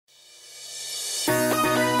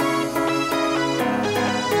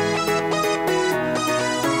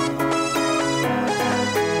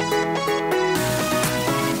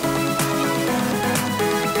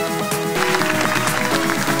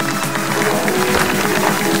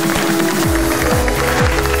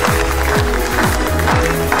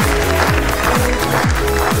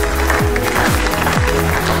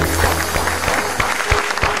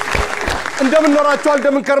እንደምን ኖራችኋል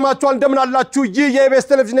እንደምን ከርማችኋል እንደምን አላችሁ ይህ የኢቢኤስ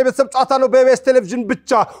ቴሌቪዥን የቤተሰብ ጨዋታ ነው በኢቢኤስ ቴሌቪዥን ብቻ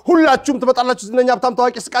ሁላችሁም ትመጣላችሁ ዝነኛ ሀብታም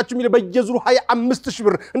ታዋቂ ስቃችሁ የሚል በየዙሩ 25000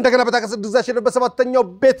 ብር እንደገና በታከሰ ድዛሽ በሰባተኛው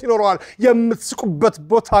ቤት ይኖረዋል የምትስቁበት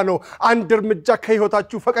ቦታ ነው አንድ እርምጃ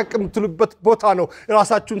ከህይወታችሁ ፈቀቅ የምትሉበት ቦታ ነው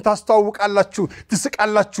ራሳችሁን ታስተዋውቃላችሁ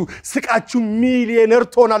ትስቃላችሁ ስቃችሁ ሚሊዮነር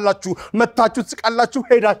ትሆናላችሁ መታችሁ ትስቃላችሁ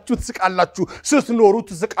ሄዳችሁ ትስቃላችሁ ስትኖሩ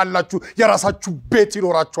ትስቃላችሁ የራሳችሁ ቤት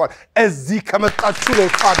ይኖራችኋል እዚህ ከመጣችሁ ነው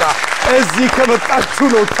ታዳ እዚህ ከመጣችሁ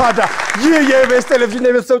ነው ታዳ ይህ የኢቢኤስ ቴሌቪዥን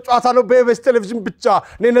የቤተሰብ ጨዋታ ነው በኢቢኤስ ቴሌቪዥን ብቻ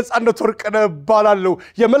ነፃነት ወርቅነህ ባላለው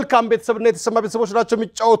የመልካም ቤተሰብና የተሰማ ቤተሰቦች ናቸው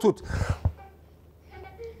የሚጫወቱት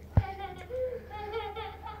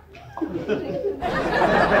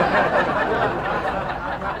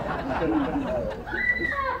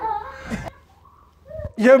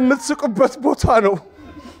የምትስቁበት ቦታ ነው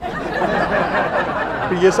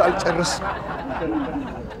በየሳል ጨርስ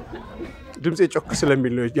ድምጽ ጮክ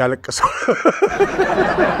ስለሚል ነው ያለቀሰው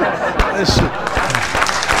እሺ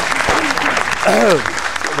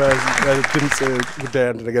ድምጽ ጉዳይ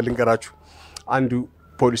አንድ ነገር ልንገራችሁ አንዱ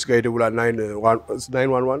ፖሊስ ጋር ይደውላል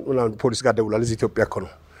 911 ምናምን ፖሊስ ጋር ደውላል እዚህ ኢትዮጵያ እኮ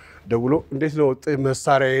ነው ደውሎ እንዴት ነው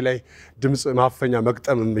መሳሪያዬ ላይ ድምጽ ማፈኛ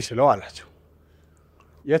መግጠም የምችለው አላቸው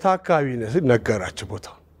የት አካባቢ ነው ነገራቸው ቦታ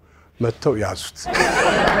መተው ያዙት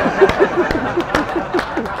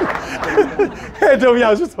ሄደው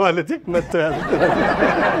ያዙት ማለት መተው ያዙት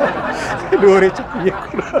ሎሬች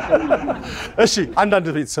ይኩራ እሺ አንዳንድ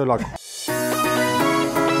ቤተሰብ ላኩ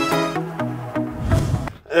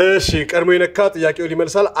እሺ ቀርሞ የነካ ጥያቄው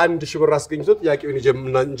ሊመልሳል 1000 ብር አስገኝቶ ጥያቄውን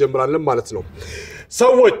እንጀምራለን ማለት ነው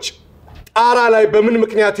ሰዎች ጣራ ላይ በምን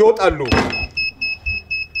ምክንያት ይወጣሉ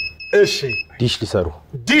እሺ ዲሽ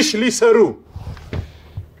ሊሰሩ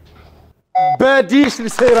በዲሽ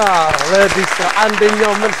ሊሰራ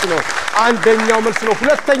አንደኛው መልስ ነው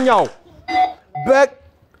ሁለተኛው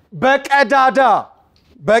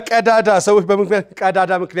በቀዳዳ ሰዎች በምክንያት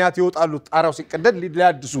ቀዳዳ ምክንያት ይወጣሉ ጣራው ሲቀደድ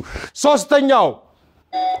ሊያድሱ ሶስተኛው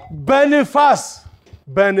በንፋስ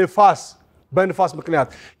ምክንያት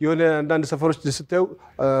የሆነ አንዳንድ ሰፈሮች ስትዩ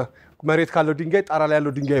መሬት ካለው ድንጋይ ጣራ ላይ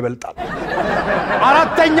ያለው ድንጋይ ይበልጣል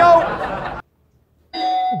አራተኛው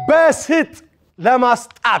በስጥ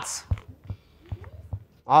ለማስጣት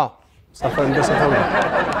ሰፈር እንደ ሰፈሩ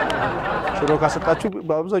ሽሮ ካሰጣችሁ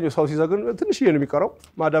በአብዛኛው ሰው ሲዘግን ትንሽዬ ነው የሚቀረው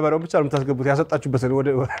ማዳበሪያው ብቻ ነው የምታስገቡት ያሰጣችሁበት ወደ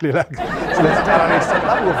ሌላ ስለዚህ ጣራ ላይ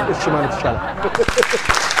ይሰጣል ወፍሽ ማለት ይችላል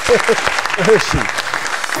እሺ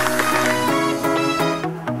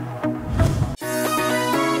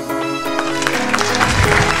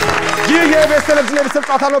የኢቢኤስ ቴሌቪዥን የቤተሰብ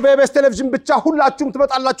ጨዋታ ነው በኢቢኤስ ቴሌቪዥን ብቻ ሁላችሁም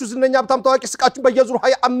ትመጣላችሁ ዝነኛ ሀብታም ታዋቂ ስቃችሁ በየዙሩ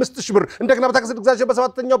 25000 ብር እንደገና በታከሰ ድዛሽ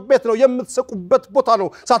በሰባተኛው ቤት ነው የምትስቁበት ቦታ ነው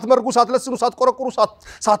ሳትመርጉ ሳትለስኑ ሳትቆረቁሩ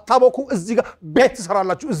ሳታቦኩ እዚህ ጋር ቤት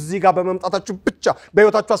ትሰራላችሁ እዚህ ጋር በመምጣታችሁ ብቻ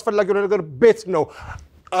በህይወታችሁ አስፈላጊ ነገር ቤት ነው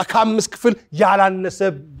ከ5 ክፍል ያላነሰ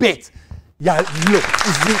ቤት ያለው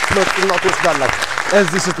እዚህ ትመጡና ትወስዳላችሁ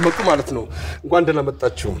እዚህ ስትመጡ ማለት ነው እንኳን ደህና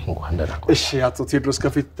መጣችሁ እንኳን ደህና እሺ አቶ ቴድሮስ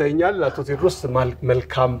ከፊት ታኛል አቶ ቴድሮስ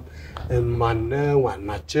መልካም ማነው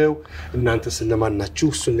ዋናቸው እናንተ ስለማን ናችሁ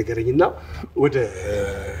እሱን ንገረኝና ወደ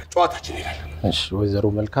ጨዋታችን ይላል እሺ ወይዘሮ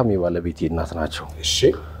መልካም የባለቤቴ እናት ናቸው እሺ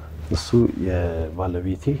እሱ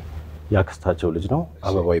የባለቤቴ ያክስታቸው ልጅ ነው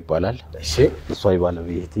አበባው ይባላል እሺ እሷ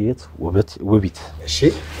የባለቤቴ ውቢት እሺ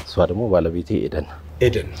እሷ ደግሞ ባለቤቴ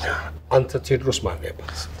ኤደን አንተ ቴድሮስ ማን ነው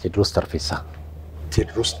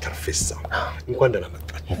ቴድሮስ ተርፌሳ እንኳን ደህና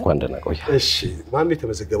መጣችሁ እንኳን ደህና ቆያ እሺ ማን ነው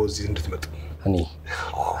የተመዘገበው እዚህ እንድትመጡ እኔ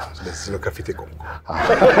ስለዚህ ነው ከፊት ቆም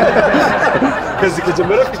ከዚህ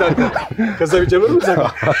ከጀመረ ፊታንተ ከዛ ቢጀምሩ ዘጋ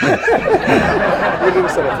ወደ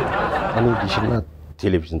መሰረት እኔ ዲሽና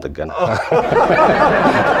ቴሌቪዥን ጥገና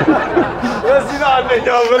እዚህ ነው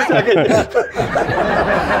አንደኛው መልስ ያገኘ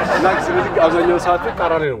ላክስ ልጅ አብዛኛው ሰዓት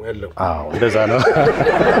ጣራ ላይ ነው ያለው እንደዛ ነው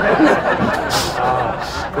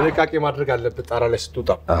ጥንቃቄ ማድረግ አለበት ጣራ ላይ ስትወጣ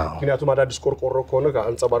ምክንያቱም አዳዲስ ቆርቆሮ ከሆነ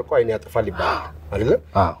አንጸባርቆ አይን ያጠፋል ይባላል አይደል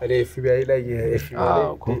እኔ ኤፍቢአይ ላይ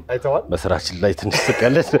አይተዋል በስራችን ላይ ትንሽ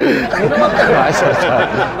ተቀለስ አይሰራ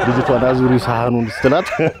ልጅቷን አዙሪ ሳህኑን ስትላት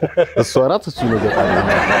እሷ ራት እሱ ነው ገጣ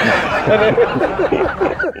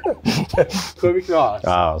ኮሚክ ነው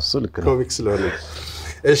እሱ ልክ ነው ኮሚክ ስለሆነ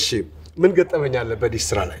እሺ ምን ገጠመኝ አለ በዲሽ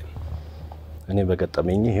ስራ ላይ እኔ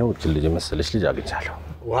በገጠመኝ ይሄው ልጅ መሰለሽ ልጅ አግኝቻለሁ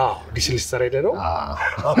ዋው ዲሽ ሊሰራ ሄደ ነው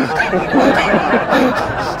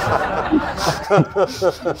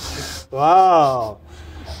ዋው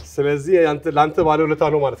ስለዚህ ላንተ ባለውለታ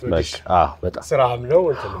ነው ማለት ነው ዲሽ በጣም ስራም ነው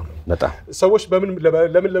እንትን ነው በጣም ሰዎች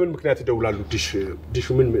ለምን ምክንያት ይደውላሉ ዲሹ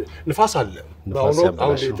ምን ንፋስ አለ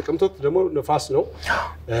አሁን ጥቅምት ደግሞ ንፋስ ነው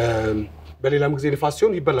በሌላም ጊዜ ንፋስ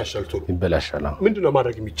ሲሆን ይበላሻል ቶሎ ይበላሻል ምንድነው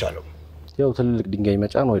ማድረግ የሚቻለው ያው ትልልቅ ድንጋይ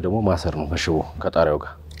መጫን ወይ ደግሞ ማሰር ነው በሽቦ ከጣሪያው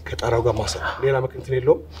ጋር ማሰር ሌላ መክንትን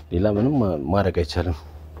የለውም ሌላ ምንም ማድረግ አይቻልም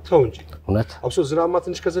ተው እንጂ እውነት አብሶ ዝናብማ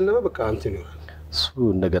ትንሽ ከዘነበ በቃ እንትን ይሆናል እሱ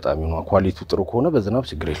እንደገጣሚ ነው ኳሊቲው ጥሩ ከሆነ በዝናብ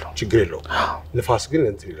ችግር የለውም ንፋስ ግን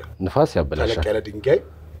እንትን ይላል ንፋስ ያበላሻል ተለቅ ያለ ድንጋይ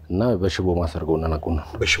እና በሽቦ ማሰር ጎንና ጎን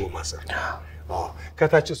በሽቦ ማሰር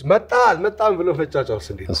ከታችስ መጣን ብሎ ፈጫጫውስ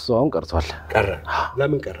እንዴ እሱ አሁን ቀርቷል ቀረ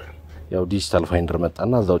ለምን ቀረ ያው ዲጂታል ፋይንደር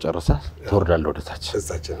መጣና እዛው ጨረሰ ተወርዳለ ወደታች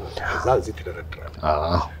እዛችን እዛ እዚህ ተደረደራል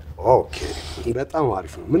ኦኬ በጣም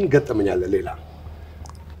አሪፍ ነው ምን ገጠመኛለ ሌላ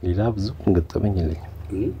ብዙ ገጠመኝ የለኝም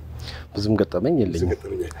ብዙ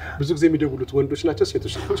ጊዜ የሚደውሉት ወንዶች ናቸው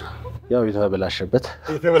ሴቶች ናቸው ያው የተበላሸበት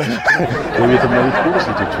የቤት መሪት ሁሉ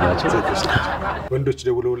ሴቶች ናቸው ወንዶች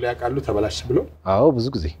ደውለው ላይ ያቃሉ ተበላሽ ብለው አዎ ብዙ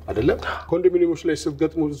ጊዜ አይደለም ኮንዶሚኒየሞች ላይ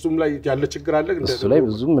ስትገጥሙ ዙም ላይ ያለ ችግር አለ እሱ ላይ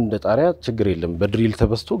ብዙም እንደ ጣሪያ ችግር የለም በድሪል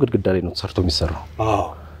ተበስቶ ግድግዳ ላይ ነው ተሰርቶ የሚሰራው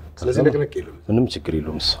ስለዚህ ነቅነቅ የለም ምንም ችግር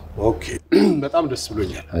የለውም እሱ ኦኬ በጣም ደስ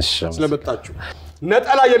ብሎኛል ስለመጣችሁ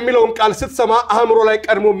ነጠላ የሚለውን ቃል ስትሰማ አእምሮ ላይ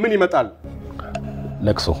ቀድሞ ምን ይመጣል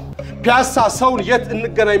ለቅሶ ፒያሳ ሰውን የት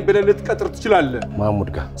እንገናኝ ብለን ልትቀጥር ትችላለህ ማሙድ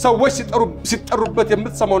ጋር ሰዎች ሲጠሩበት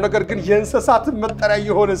የምትሰማው ነገር ግን የእንስሳት መጠሪያ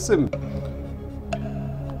የሆነ ስም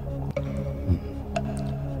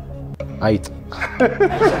አይጥ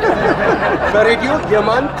በሬዲዮ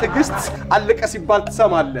የማን ትግስት አለቀ ሲባል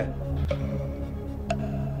ትሰማለህ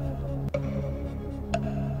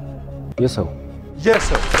የሰው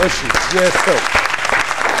እሺ የሰው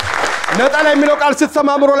ነጠላ የሚለው ቃል ስትሰማ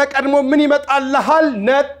አእምሮ ላይ ቀድሞ ምን ይመጣልሃል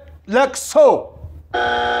ለቅሶ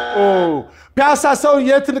ፒያሳ ሰውን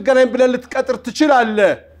የት እንገናኝ ብለን ልትቀጥር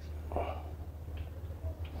ትችላለህ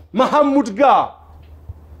መሐሙድ ጋር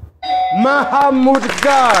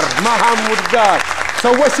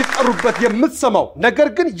ሰዎች ሲጠሩበት የምትሰማው ነገር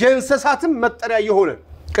ግን የእንስሳትም መጠሪያ የሆነ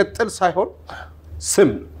ቅጥል ሳይሆን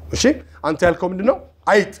ስም እሺ አንተ ያልከው ምንድነው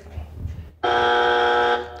አይጥ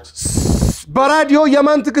በራዲዮ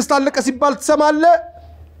የማን ትግስት አለቀ ሲባል ትሰማለህ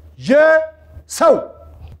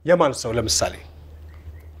የማን ሰው ለምሳሌ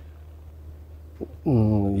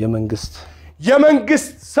የመንግስት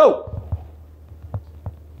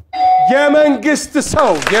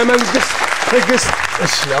ትግስት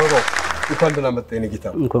እሺ ያው እንኳን ደህና መጣ የኔ ጌታ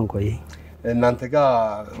እንኳን ቆይ እናንተ ጋር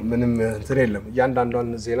ምንም እንትን የለም ያንዳንዷን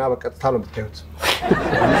ዜና በቀጥታ ነው የምታዩት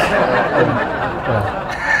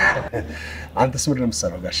አንተስ ምንድን ነው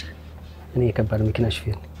የምትሰራው ጋሽ እኔ ከባድ መኪና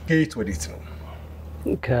ሹፌር ነኝ ከየት ወዴት ነው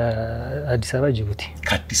ከአዲስ አበባ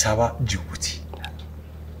ጅቡቲ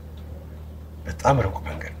በጣም ሩቅ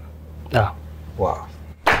መንገድ ነው ዋው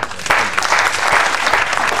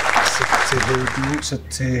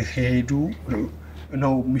ስትሄዱ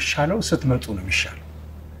ነው የሚሻለው ስትመጡ ነው የሚሻለው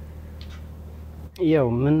ያው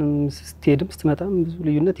ምን ስትሄድም ስትመጣም ብዙ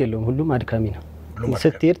ልዩነት የለውም ሁሉም አድካሚ ነው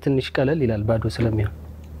ስትሄድ ትንሽ ቀለል ይላል ባዶ ስለሚሆን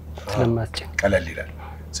ስለማስጨን ቀለል ይላል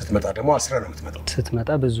ስትመጣ ደግሞ አስራ ነው የምትመጣው ስትመጣ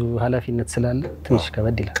ብዙ ኃላፊነት ስላለ ትንሽ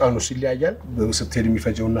ከበድ ይላል ቀኑ ሲለያያል ስትሄድ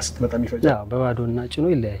የሚፈጀውና ስትመጣ የሚፈጀው ያው በባዶና ጭኖ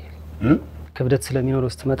ይለያያል ክብደት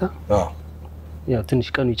ስለሚኖረው ስትመጣ ያው ትንሽ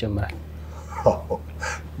ቀኑ ይጨምራል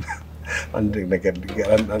አንድ ነገር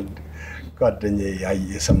አንድ ጓደኛዬ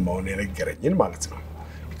የሰማውን የነገረኝን ማለት ነው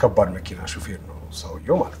ከባድ መኪና ሹፌር ነው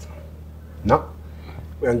ሰውየው ማለት ነው እና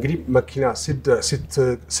እንግዲህ መኪና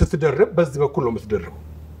ስትደርብ በዚህ በኩል ነው የምትደርበው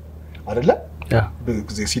አይደለ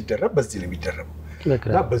በጊዜ ሲደረብ በዚህ ነው የሚደረበው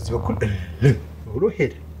እና በዚህ በኩል ብሎ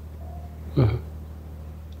ሄደ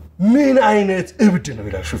ምን አይነት እብድ ነው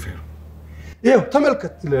ይላል ሹፌሩ ይሄው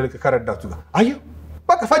ተመልከት ከረዳቱ ጋር አየው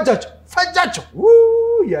በቃ ፈጃቸው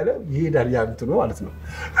ያለ ይሄዳል ያንተ ነው ማለት ነው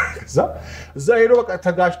እዛ ሄዶ በቃ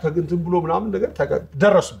ተጋሽ ተግንትን ብሎ ምናምን ነገር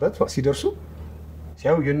ደረሱበት ሲደርሱ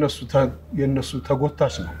ሲያው የነሱ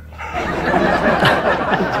ተጎታች ነው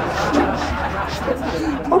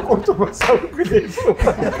ቆርጦ ወሳው ግዴታ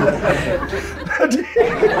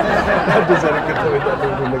እንደዛ ነገር ተወዳለ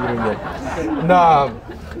ነገርኛል እና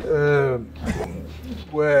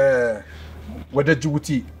ወደ ጅቡቲ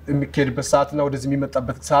የሚከድበት ሰዓትና ወደዚህ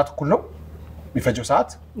የሚመጣበት ሰዓት እኩል ነው የሚፈጀው ሰዓት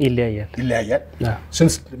ይለያያል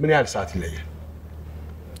ስንት ምን ያህል ሰዓት ይለያያል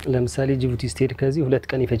ለምሳሌ ጅቡቲ ስትሄድ ከዚህ 2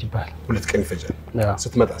 ቀን ይፈጅባል 2 ቀን ይፈጃል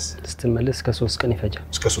ስትመጣስ ስትመለስ ከ3 ቀን ይፈጃል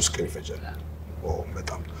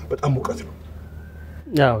በጣም ሙቀት ነው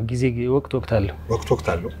ያው ጊዜ ወቅት አለው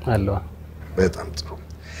አለው በጣም ጥሩ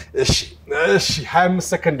እሺ 25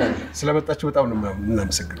 ሰከንድ አለ ስለመጣችሁ በጣም ነው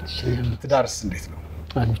እናመሰግናለን ትዳርስ እንዴት ነው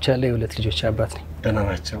ብቻ ላይ 2 ልጆች አባት ነኝ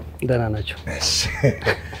ደህና ናቸው እሺ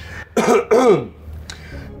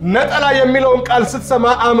ነጠላ የሚለውን ቃል ስትሰማ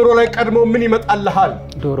አእምሮ ላይ ቀድሞ ምን ይመጣልሃል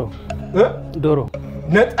ዶሮ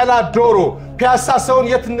ነጠላ ዶሮ ፒያሳ ሰውን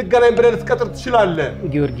የት እንገናኝ ብለን ልትቀጥር ትችላለህ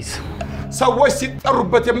ሰዎች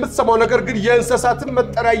ሲጠሩበት የምትሰማው ነገር ግን የእንስሳትን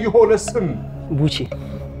መጠሪያ የሆነ ስም ቡቼ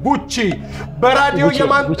ቡቺ በራዲዮ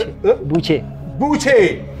የማን ቡቼ ቡቼ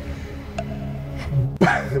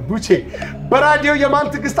ቡቼ በራዲዮ የማን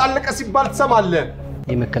ትግስት አለቀ ሲባል ትሰማለህ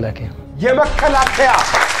የመከላከያ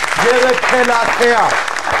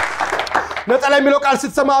ነጠላ የሚለው ቃል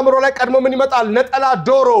ስትሰማ አእምሮ ላይ ቀድሞ ምን ይመጣል ነጠላ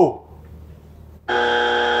ዶሮ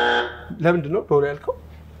ለምንድን ነው ዶሮ ያልከው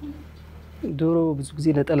ዶሮ ብዙ ጊዜ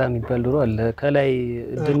ነጠላ የሚባል ዶሮ አለ ከላይ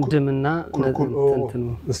ድምድምና እንትኑ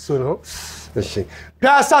እሱ ነው እሺ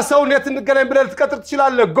ፒያሳ ሰውን የት እንገናኝ ብለህ ልትቀጥር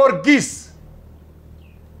ትችላለህ ጎርጊስ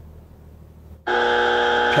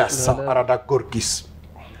ፒያሳ አራዳ ጎርጊስ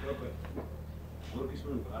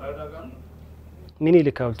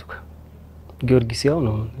ምኒልክ አውልቱካ ጊዮርጊስ ያው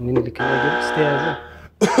ነው ምኒልክ ጊዮርጊስ ተያዘ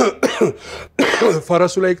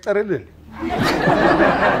ፈረሱ ላይ ይቅጠርልን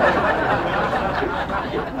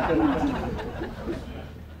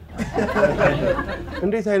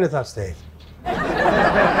እንዴት አይነት አስተያየት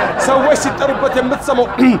ሰዎች ሲጠሩበት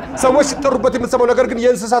የምትሰማው ነገር ግን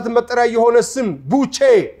የእንስሳትን መጠሪያ የሆነ ስም ቡቼ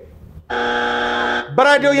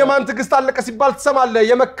በራዲዮ የማን ትግስት አለቀ ሲባል ትሰማለህ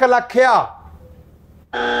የመከላከያ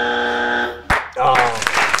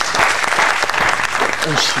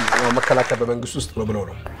እሺ መከላከያ በመንግስት ውስጥ ነው ብለው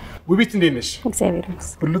ነው ውቢት እንዴት ነሽ እግዚአብሔር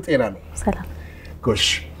ይመስገን ሁሉ ጤና ነው ሰላም ጎሽ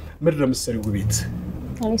ምድር ለምትሰሪው ውቢት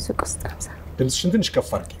እኔ ሱቅ ውስጥ ነው ድምፅሽን ትንሽ ከፍ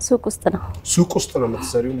አድርጊ ሱቅ ውስጥ ነው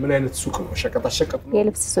የምትሰሪው ምን ሱቅ ነው ሸቀጣሸቀጥ ነው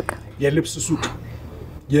የልብስ ሱቅ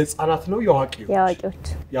የህፃናት ነው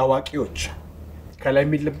የአዋቂዎች ከላይ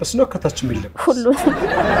የሚለበስ ነው ከታች የሚለበስ ሁሉ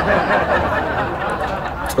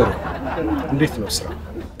ጥሩ እንዴት ነው ስራ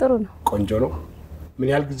ጥሩ ነው ቆንጆ ነው ምን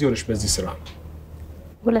ያህል ጊዜ ሆነሽ በዚህ ስራ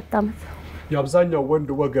 2 አመት የአብዛኛው ወንድ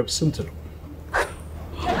ወገብ ስንት ነው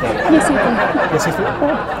የሴት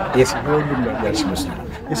ሁሉም ነው ያልሽ መስሎኝ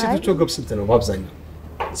የሴቶች ወገብ ስንት ነው በአብዛኛው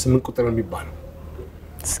 8 ቁጥር ነው የሚባለው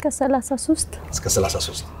እስከ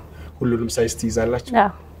 33 ሁሉንም ሳይዝ ትይዛላችሁ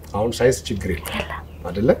አሁን ሳይዝ ችግር የለም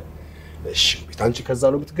አይደለ እሺ ቤታንቺ ከዛ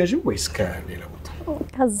ነው የምትገዢው ወይስ ከሌላ ቦታ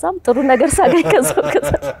ከዛም ጥሩ ነገር ሳገኝ ከዛ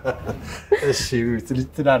እሺ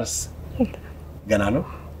ትዳርስ ገና ነው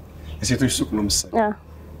የሴቶች ሱቅ ነው ምሳሌ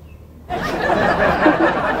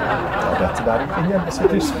ትዳር ይገኛል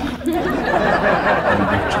በሴቶች ሱቅ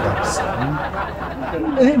እንዴት ትዳርስ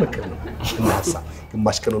እኔ ምክር ነው እናሳ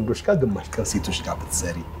ግማሽ ቀን ወንዶች ጋር ግማሽ ቀን ሴቶች ጋር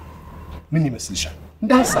ብትሰሪ ምን ይመስልሻል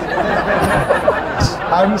እንዳሳ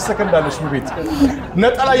 5 ሰከንድ አለሽ ውቤት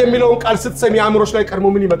ነጠላ የሚለውን ቃል ስትሰሚ አእምሮሽ ላይ ቀድሞ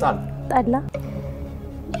ምን ይመጣል ጠላ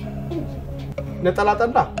ነጠላ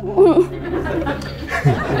ጠላ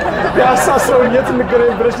ያሳሰው የት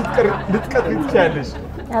እንገናኝ ብለሽ ልትቀጥሪ ትችያለሽ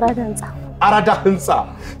አራዳ ህንጻ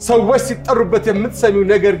ሰዎች ሲጠሩበት የምትሰሚው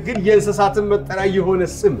ነገር ግን የእንስሳትን መጠሪያ የሆነ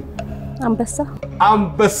ስም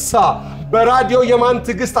አንበሳ በራዲዮ የማን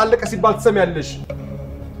ትግስት አለቀ ሲባል ትሰሚያለሽ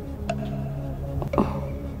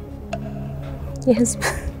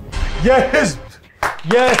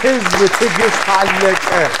የህዝብ ትግስት አለቀ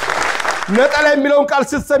ነጠላ የሚለውን ቃል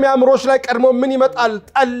ስትሰሚ አእምሮሽ ላይ ቀድሞ ምን ይመጣል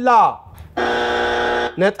ጠላ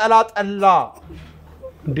ነጠላ ጠላ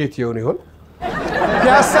እንዴት ይሆን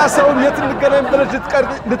ፒያሳ ሰውን የት እንገናኝ ብለሽ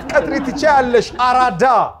ልትቀጥሪ ትችያለሽ አራዳ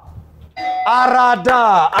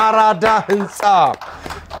ህንጻ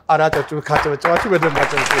አራዳችሁ ካጨበጨባችሁ በደንብ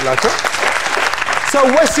አጨብጭቡላችሁ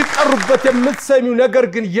ሰዎች ሲጠሩበት የምትሰሚው ነገር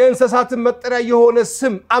ግን የእንስሳትን መጠሪያ የሆነ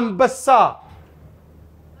ስም አንበሳ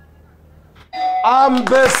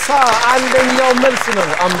አንደኛው መልስ ነው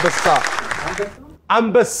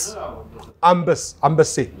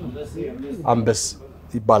አንበስ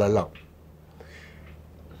ይባላል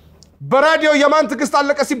በራዲዮ የማን ትግስት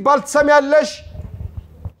አለቀ ሲባል ትሰሚያለሽ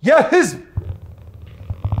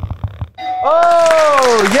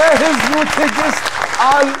የህዝቡ ትግስት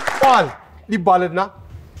አልቋል ሊባልና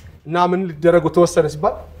እና ምን ሊደረጉ ተወሰነ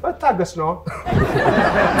ሲባል መታገስ ነው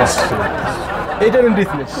ኤደን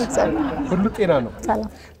እንዴት ነሽ ሁሉ ጤና ነው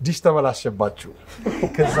ዲሽ ተበላሸባችሁ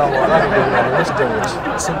ከዛ በኋላ ደውለሽ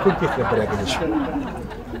ስልኩን ከየት ነበር ያገኘሽው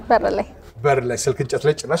በር ላይ ስልክ እንጨት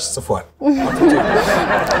ላይ ጭራሽ ጽፏል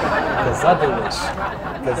ከዛ ደውለሽ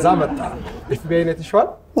ከዛ መጣ ኤፍቢአይ ነው ተሽዋል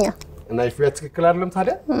እና ኤፍቢአይ ትክክል አይደለም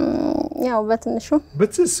ታዲያ ያው በትንሹ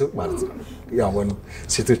ማለት ነው ያው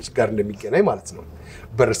ሴቶች ጋር እንደሚገናኝ ማለት ነው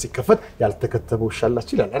በር ሲከፈት ያልተከተበው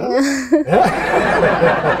ሻላችሁ ይላል አይደል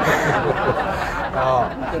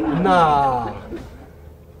እና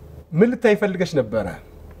ምን ልታይ ፈልገሽ ነበር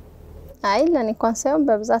አይ ለኔ እንኳን ሳይሆን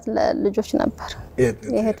በብዛት ለልጆች ነበር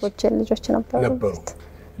የእህቶቼ ልጆች ነበሩ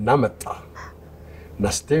እና መጣ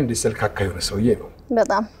ናስቴ እንደ ስልካካ የሆነ ሰውዬ ነው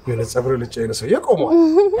በጣም የሆነ ጸብረ ልጅ የሆነ ሰውዬ ቆሟል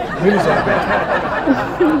ምን ይዟል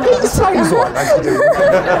ይዟል አንቺ ደግሞ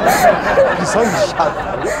ይሳንሻል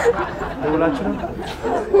ደውላችሁ ነው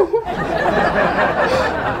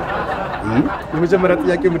የመጀመሪያ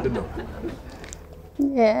ጥያቄ ምንድነው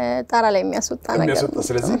ጣራ ላይ የሚያስወጣ ነገር ነው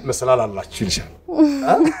ስለዚህ መሰላል አላችሁ ይልሻል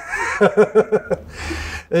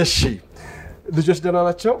እሺ ልጆች ደህና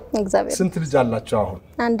ናቸው እግዚአብሔር ስንት ልጅ አላችሁ አሁን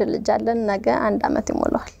አንድ ልጅ አለን ነገ 1 አመት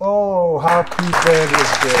ይሞላል ኦ ሃፒ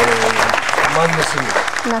በርዝዴይ ማንነሱ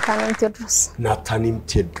ናታኒም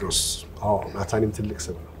ቴድሮስ ኦ ናታኒም ትልቅ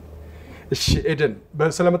ስም ነው እሺ ኤደን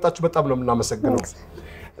ስለመጣችሁ በጣም ነው የምናመሰግነው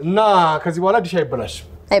እና ከዚህ በኋላ ዲሽ አይበላሽ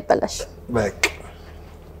በቃ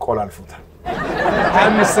ቆላልፉታል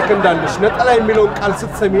 25 ሰከንድ አለሽ ነጠላ የሚለውን ቃል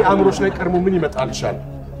ስትሰሚ አእምሮሽ ላይ ቀርሞ ምን ይመጣልሻል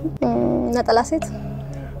ነጠላ ሴት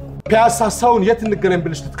ፒያሳ ሳውን የት እንገናኝ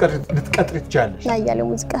ብለሽ ልትቀጥሪ ትችያለሽ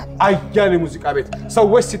አያሌ ሙዚቃ ቤት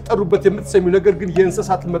ሰዎች ሲጠሩበት የምትሰሚው ነገር ግን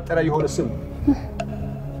የእንስሳት መጠሪያ የሆነ ስም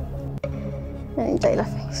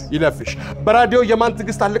ይለፍሽ በራዲዮ የማን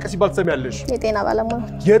ትግስት አለቀ ሲባል ትሰሚያለሽ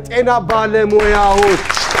የጤና ባለሙያዎች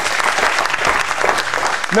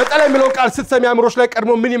ነጠላ የሚለውን ቃል ስትሰሚ አእምሮሽ ላይ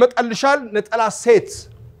ቀድሞ ምን ይመጣልሻል ነጠላ ሴት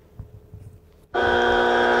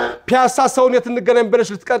ፒያሳ ሳውን የት እንገናኝ ብለሽ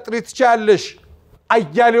ልትቀጥሪ ትችያለሽ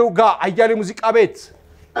አያሌ ሙዚቃ ቤት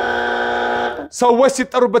ሰዎች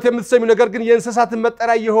ሲጠሩበት የምትሰሚው ነገር ግን የእንስሳት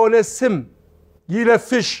መጠሪያ የሆነ ስም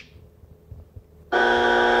ይለፍሽ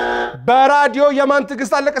በራዲዮ የማን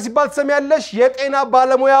ትግስት አለቀ ሲባል ትሰሚያለሽ የጤና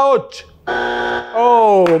ባለሙያዎች ኦ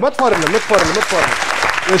መጥፎ አይደለም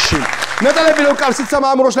እሺ ነጠላ የሚለውን ቃል ስትሰማ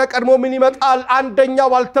አእምሮሽ ላይ ቀድሞ ምን ይመጣል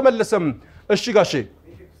አንደኛው አልተመለሰም እሺ ጋሼ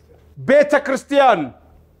ቤተክርስቲያን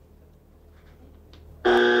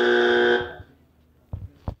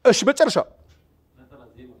እሺ በጨረሻ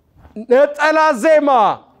ነጠላ ዜማ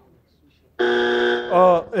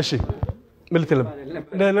እሺ ምልትለም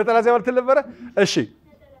ነጠላ ዜማ ልትነበረ እሺ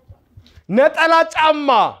ነጠላ ጫማ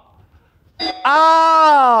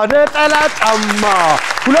ነጠላ ጫማ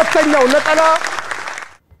ሁለተኛው ነጠላ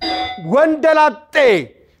ወንደላጤ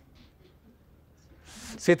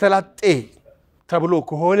ሴተላጤ ተብሎ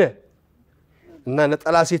ከሆነ እና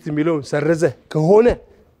ነጠላ ሴት የሚለው ሰረዘ ከሆነ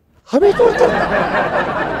አቤት ወርተ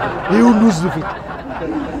ይሁሉ ዝፊት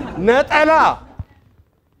ነጠላ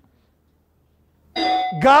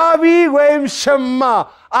ጋቢ ወይም ሸማ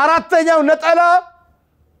አራተኛው ነጠላ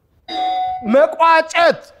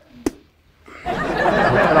መቋጨት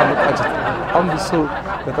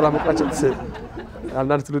ነጠላ መቋጨት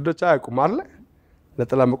አንዳንድ ትውልዶች አያውቁም አይደል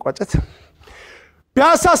ነጠላ መቋጨት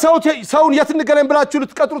ፒያሳ ሰውን የት እንገናኝ ብላችሁ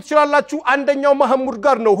ልትቀጥሩ ትችላላችሁ አንደኛው መሐሙድ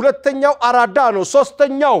ጋር ነው ሁለተኛው አራዳ ነው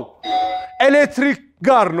ሶስተኛው ኤሌክትሪክ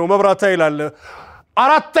ጋር ነው መብራት ይላል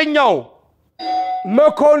አራተኛው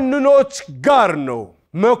መኮንኖች ጋር ነው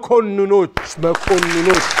መኮንኖች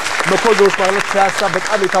ማለት ፒያሳ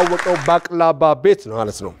በጣም የታወቀው ባቅላባ ቤት ነው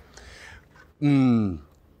ማለት ነው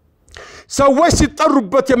ሰዎች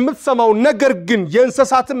ሲጠሩበት የምትሰማው ነገር ግን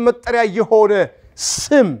የእንስሳትን መጠሪያ የሆነ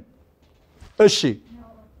ስም እሺ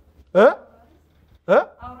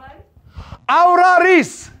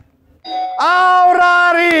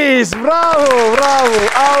አውራሪስ ብራቮ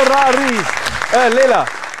አውራሪስ ሌላ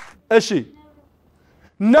እሺ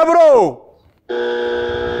ነብሮ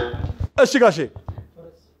እሺ ጋሼ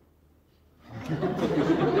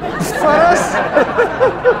ፈረስ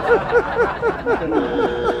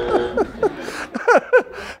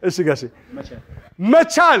እሺ ጋሼ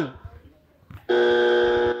መቻል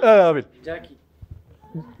አቤት ጃኪ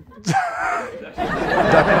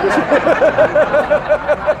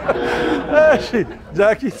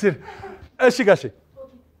እሺ ጋሼ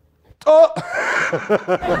ጦጢት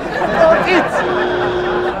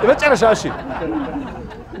የመጨረሻ እሺ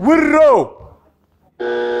ውሮ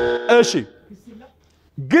እሺ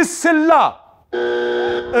ግስላ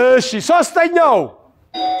እሺ ሶስተኛው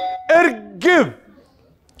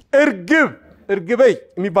እርግበይ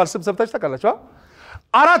የሚባል ስም ሰምታችሁ ታውቃላችሁ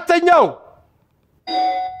አራተኛው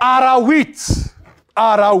አራዊት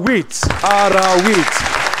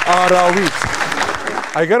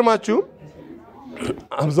አይገርማችሁ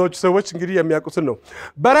አብዛኞቹ ሰዎች እንግዲህ የሚያውቁትን ነው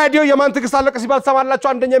በራዲዮ የማን ትግስት አለቀ ሲባል ሰማላችሁ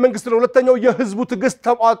አንደኛ የመንግስት ነው ሁለተኛው የህዝቡ ትግስት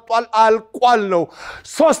ተቋጧል አልቋል ነው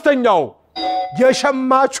ሶስተኛው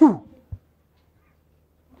የሸማቹ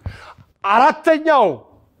አራተኛው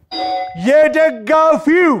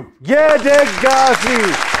የደጋፊው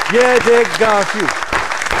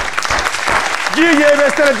ይህ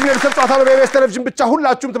የቤተሰብ የቤተሰብ ጨዋታ ነው በቤተሰብ ብቻ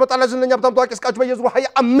ሁላችሁም ትመጣላችሁ እነኛ በጣም ታዋቂ ስቃችሁ በየዙሩ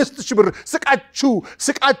 25000 ብር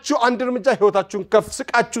ስቃችሁ አንድ እርምጃ ህይወታችሁን ከፍ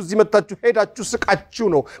ስቃችሁ እዚህ መጣችሁ ሄዳችሁ ስቃችሁ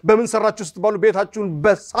ነው በምን ሰራችሁ ስትባሉ ቤታችሁን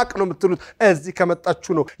በሳቅ ነው የምትሉት እዚህ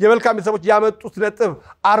ከመጣችሁ ነው የመልካም ቤተሰቦች ያመጡት ነጥብ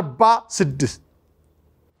 46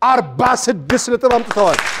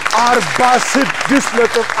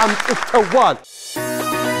 ነጥብ አምጥተዋል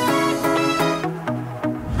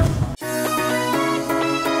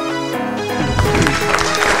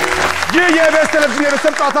የቤተሰብ ቴሌቪዥን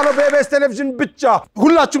የቤተሰብ ጨዋታ ነው በቤተሰብ ብቻ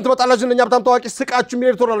ሁላችሁም ትመጣላችሁ እኛ በጣም ታዋቂ ስቃችሁ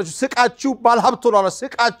ሚሊዮን ትሆናላችሁ ስቃችሁ ባለሀብት ትሆናላችሁ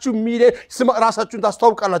ስቃችሁ ሚሊዮን ራሳችሁን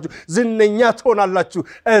ታስተዋውቃላችሁ ዝነኛ ትሆናላችሁ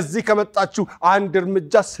እዚህ ከመጣችሁ አንድ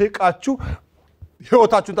እርምጃ ስቃችሁ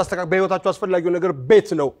ህይወታችሁን ታስተካክሉ በህይወታችሁ አስፈላጊው ነገር ቤት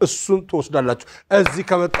ነው እሱን ትወስዳላችሁ እዚህ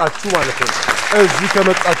ከመጣችሁ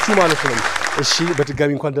ማለት ነው እሺ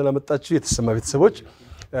በድጋሚ እንኳን ደህና መጣችሁ የተሰማ ቤተሰቦች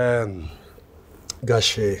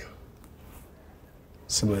ጋሼ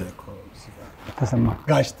ስምኮ ተሰማ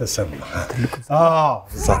ጋሽ ተሰማ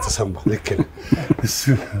ተሰማ ልክ ነው እሱ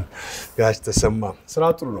ጋሽ ተሰማ ስራ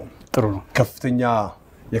ጥሩ ነው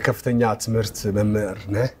የከፍተኛ ትምህርት መምህር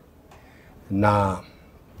ነህ እና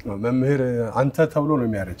መምህር አንተ ተብሎ ነው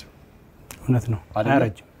የሚያረጀው እውነት ነው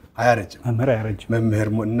አያረጅም መምህር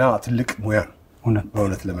እና ትልቅ ሙያ ነው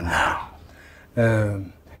እውነት ለመናገር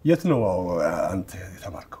የት ነው አንተ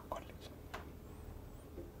የተማርከው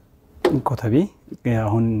ኮተቤ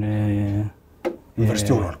አሁን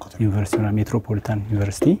ዩኒቨርሲቲ ሜትሮፖሊታን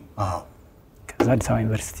ዩኒቨርሲቲ ከዛ አዲስ አበባ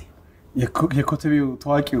ዩኒቨርሲቲ የኮተቤው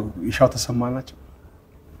ታዋቂው ይሻው ተሰማ ናቸው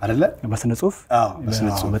አይደለ በስነ ጽሁፍ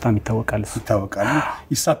በጣም ይታወቃል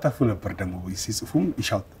ይሳተፉ ነበር ደግሞ ሲጽፉም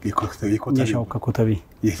ይሻው ከኮተቤ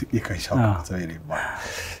ነው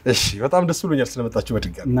እሺ በጣም ደስ ብሎኛል ስለመጣችሁ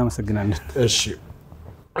በድጋሚ እናመሰግናለን እሺ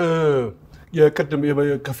የቀደም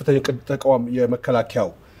የከፍተኛ ተቋም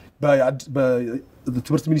የመከላከያው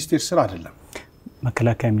በትምህርት ሚኒስቴር ስራ አይደለም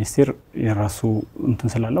መከላከያ ሚኒስቴር የራሱ እንትን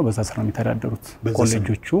ስላለው በዛ ስራ የሚተዳደሩት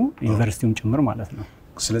ኮሌጆቹ ዩኒቨርሲቲውን ጭምር ማለት ነው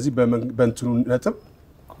ስለዚህ በእንትኑ ነጥብ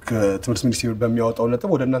ከትምህርት ሚኒስቴር በሚያወጣው ነጥብ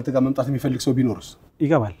ወደ እናንተ ጋር መምጣት የሚፈልግ ሰው ቢኖርስ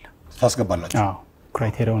ይገባል ታስገባላችሁ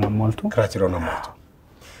ክራይቴሪያውን አሟልቶ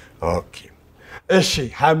ኦኬ እሺ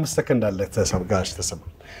 25 ሰከንድ አለ ተሰብጋሽ ተሰማ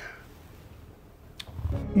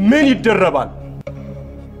ምን ይደረባል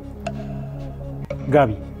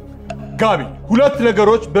ጋቢ ሁለት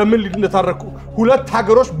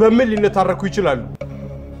ሀገሮች በምን ሊነታረኩ ይችላሉ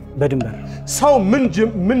በድንበር ሰው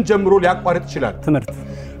ምን ጀምሮ ሊያቋርጥ ይችላል ትምህርት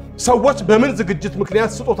ሰዎች በምን ዝግጅት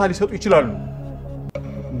ምክንያት ስጦታ ሊሰጡ ይችላሉ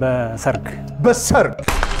በሰርግ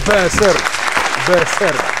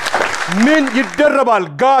ምን ይደረባል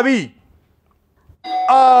ጋቢ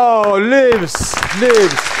ልብስ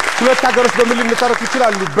ሁለት ሀገሮች በምን ሊነታረኩ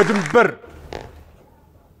ይችላሉ በድንበር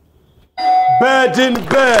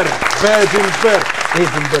ይሄ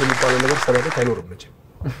ድንበር የሚባለው ነገር ሰላም አይኖርም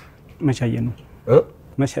መቻየ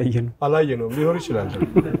ነው አላየነው ሊኖር ይችላል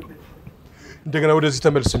እንደገና ወደዚህ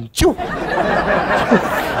ተመልሰን ጭው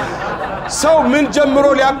ሰው ምን ጀምሮ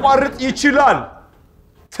ሊያቋርጥ ይችላል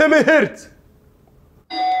ትምህርት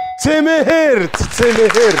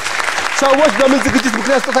ሰዎች በምን ዝግጅት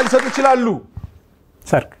ምክንያት ስጦታ ሊሰጡ ይችላሉ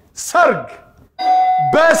ሰርግ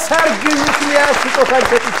በሰርግ ምክንያት ስጦታ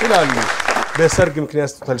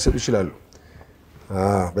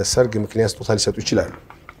ሊሰጡ ይችላሉ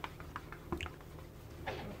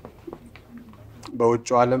በውጭ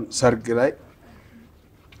ዓለም ሰርግ ላይ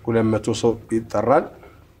 200 ሰው ይጠራል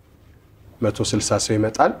 160 ሰው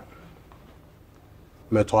ይመጣል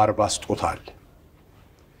 140 ስጦታ አለ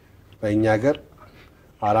በእኛ ሀገር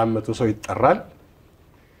 400 ሰው ይጠራል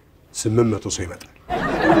 800 ሰው ይመጣል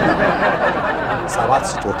 7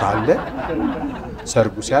 ስጦታ አለ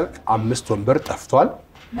ሰርጉ ሲያልቅ 5 ወንበር ጠፍቷል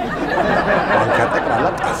ባንካ ጠቅላላ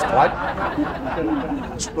ጠፍቷል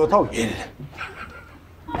ስጦታው የለም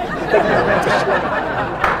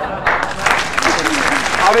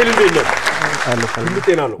አቤል እንዴት ነው ሁሉ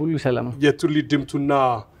ጤና ነው ሁሉ ሰላም የቱሊ ድምቱና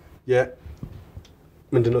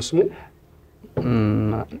ምንድነው ስሙ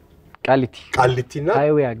ቃሊቲና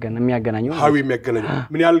ሃይዌይ የሚያገናኘው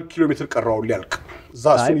ምን ያህል ኪሎ ሜትር ቀራው ሊያልቅ እዛ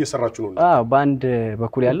እሱን እየሰራችሁ ነው በአንድ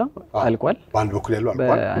በኩል ያለው አልቋል በአንድ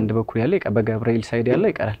በኩል ያለው በገብርኤል ሳይድ ያለው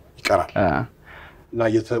ይቀራል እና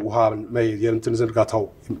ውሃ የእንትን ዝርጋታው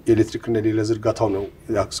ኤሌክትሪክ እና ሌላ ዝርጋታው ነው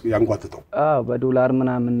ያንጓተተው በዶላር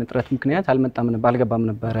ምናምን እጥረት ምክንያት አልገባም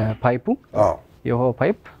ነበር ፓይፑ የውሃው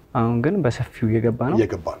ፓይፕ አሁን ግን በሰፊው እየገባ ነው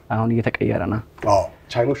አሁን እየተቀየረ ነው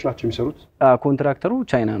ቻይኖች ናቸው የሚሰሩት ኮንትራክተሩ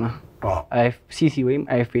ቻይና ነው አይኤፍሲሲ ወይም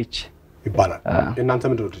አይኤፍኤች ይባላል እናንተ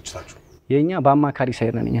ምንድን ነው ድርጅታችሁ የኛ በአማካሪ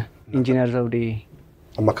ሳይድ ነን ኢንጂነር ዘውዴ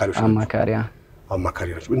አማካሪ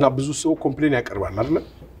ናቸው እና ብዙ ሰው ኮምፕሌን ያቀርባል አይደል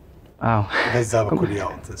በዛ በኩል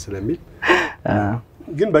ያው ስለሚል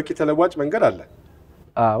ግን በቂ ተለዋጭ መንገድ አለ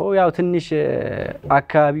ያው ትንሽ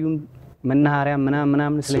አካባቢውን መናኸሪያ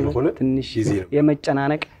ምናምን ስለሆነ ትንሽ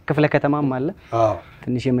የመጨናነቅ ክፍለ ከተማም አለ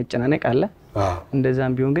ትንሽ የመጨናነቅ አለ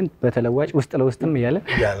እንደዛም ቢሆን ግን በተለዋጭ ውስጥ ለውስጥም ያለ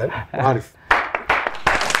አሪፍ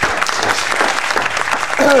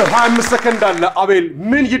 25 ሰከንድ አለ አቤል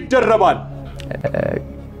ምን ይደረባል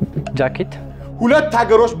ጃኬት ሁለት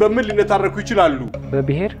ሀገሮች በምን ሊነታረኩ ይችላሉ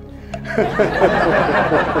በብሔር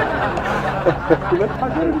ሁለት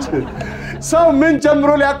ሀገሮች ሰው ምን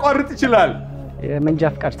ጀምሮ ሊያቋርጥ ይችላል የመንጃ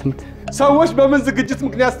ፍቃድ ትምህርት ሰዎች በምን ዝግጅት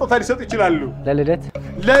ምክንያት ስጦታ ሊሰጡ ይችላሉ ለልደት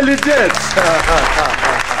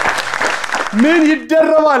ምን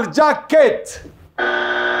ይደረባል ጃኬት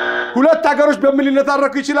ሁለት ሀገሮች በምን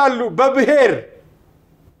ሊነታረኩ ይችላሉ በብሔር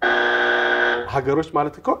ሀገሮች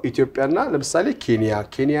ማለት እኮ ኢትዮጵያና ለምሳሌ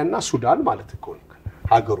ኬንያና ሱዳን ማለት እኮ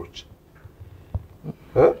ሀገሮች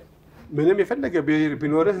ምንም የፈለገ ብሔር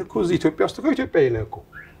ቢኖርህ እኮ እዚህ ኢትዮጵያ ውስጥ እኮ ኢትዮጵያዊ ነህ እኮ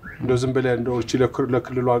እንደው ዝም ብለህ እንደው እቺ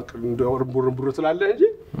ለክልሉ እንደው ርምቡር ትላለህ እንጂ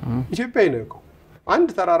ኢትዮጵያዊ ነህ እኮ አንድ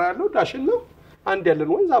ተራራ ያለው ዳሽን ነው አንድ ያለን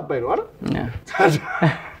ወንዝ አባይ ነው አይደል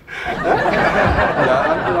ያ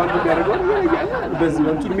አንዱ የሚያደርገው ነገር ያለ በዚህ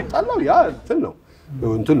እንትን የሚጣላው ያ እንትን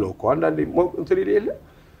ነው እኮ አንዳንዴ እንትን ይሌለ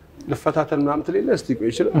ለፈታተን ምናምን ትሌለ እስቲ ቆይ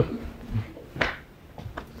ይችላል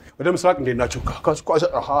ወደ ምስራቅ እንደናቸው ካስቋሽ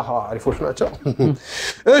አሪፎች ናቸው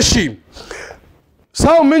እሺ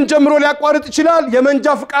ሰው ምን ጀምሮ ሊያቋርጥ ይችላል የመንጃ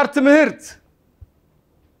ፍቃድ ትምህርት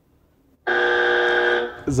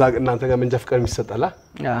ዛግ እናንተ ጋር መንጃ ፍቃድ የሚሰጣላ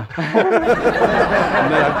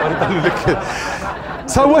እና ያቋርጣሉ ልክ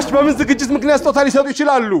ሰዎች በምን ዝግጅት ምክንያት ስጦታ ሊሰጡ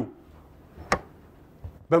ይችላሉ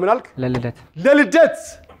በምን አልክ ለልደት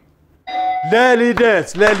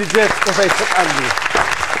ስጦታ ይሰጣሉ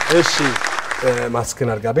እሺ ማስከን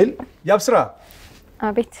አርጋቤል ያብስራ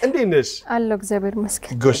አቤት እንዴት ነሽ አለው እግዚአብሔር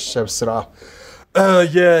ይመስገን ጎሽ ያብስራ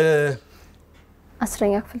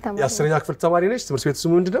አስረኛ ክፍል ተማሪ ነሽ ትምህርት ቤቱ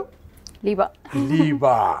ስሙ ምንድነው ሊባ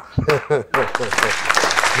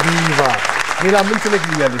ሌላ ምን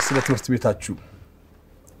ትነግሪኛለሽ ስለ ትምህርት ቤታችሁ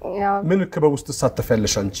ምን ክበብ ውስጥ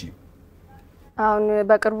ተሳተፊያለሽ አንቺ አሁን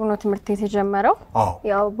በቅርቡ ነው ትምህርት የተጀመረው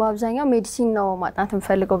ያው በአብዛኛው ሜዲሲን ነው ማጥናት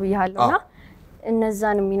እንፈልገው ብያለሁና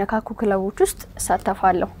እነዛን የሚነካኩ ክለቦች ውስጥ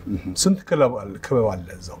ተሳተፋለሁ ስንት ክለብ አለ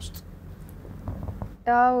እዛ ውስጥ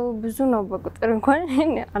ያው ብዙ ነው በቁጥር እንኳን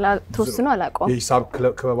ተወስኖ አላውቀውም የሂሳብ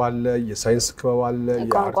ክበብ አለ የሳይንስ ክበብ አለ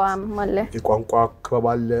የቋንቋ ክበብ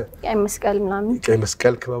አለ የቀይ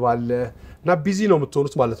መስቀል ክበብ አለ እና ቢዚ ነው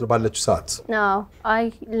የምትሆኑት ማለት ነው ባለችው ሰዓት አይ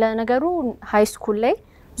ለነገሩ ሃይ ስኩል ላይ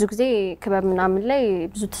ብዙ ጊዜ ክበብ ምናምን ላይ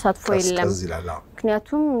ብዙ ተሳትፎ የለም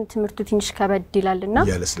ምክንያቱም ትምህርቱ ትንሽ ከበድ ይላልና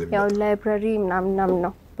ያው ላይብራሪ ምናምን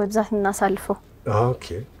ነው በብዛት እናሳልፈው ኦኬ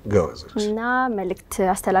ጎበዞች እና መልዕክት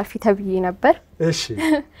አስተላልፊ ተብዬ ነበር እሺ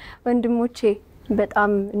ወንድሞቼ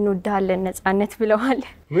በጣም እንወዳለን ነፃነት ብለዋል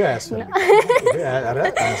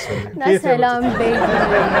ሰላም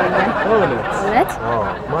በእውነት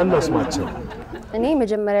ማነው ስማቸው እኔ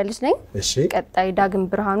መጀመሪያ ልጅ ነኝ እሺ ቀጣይ ዳግም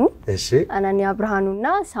ብርሃኑ እሺ አናንያ ብርሃኑና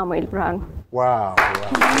ሳሙኤል ብርሃኑ ዋው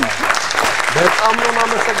በጣም ነው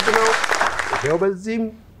ማመሰግነው ይሄው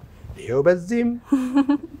በዚህም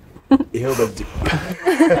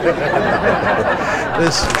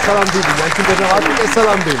እሺ ሰላም ቢልኝ አንቺ እንደናዋት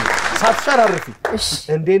ሰላም ቢልኝ ሳትሸራርፊ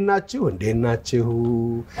እንዴት ናችሁ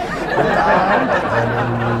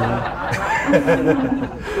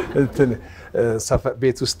እንትን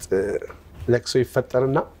ቤት ውስጥ ለቅሶ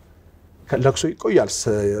ይፈጠርና ለቅሶ ይቆያል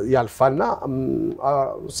ያልፋና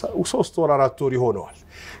 3 ወር 4 ወር ይሆነዋል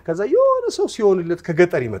ከዛ የሆነ ሰው ሲሆንለት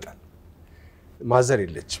ከገጠር ይመጣል ማዘር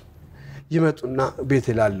የለችም ይመጡና ቤት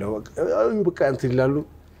ይላለው በቃ እንት ይላሉ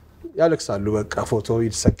ያለቅሳሉ በቃ ፎቶ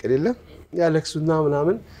ይሰቀል የለም ያለቅሱና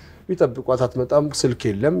ምናምን ቢጠብቋት አትመጣም ስልክ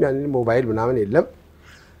የለም ያን ሞባይል ምናምን የለም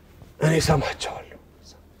እኔ ሰማቸዋለሁ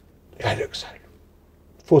ያለቅሳሉ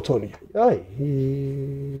ፎቶ ነው አይ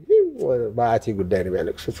ባቲ ጉዳይ ነው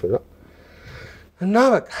ያለቅሱት ነው እና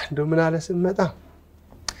በቃ እንደው ምን አለ ስንመጣ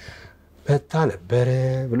መታ ነበር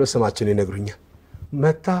ብሎ ስማችን ይነግሩኛል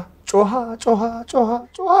መታ ጮሃ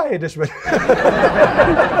ሄደሽ በል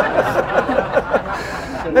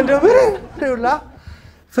እንደው ብላ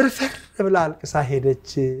ፍርፍር ብላ አልቅሳ ሄደች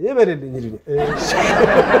ይበልልኝ እሺ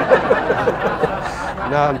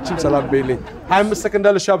ናንቺም ሰላም በይልኝ 25 ሰከንድ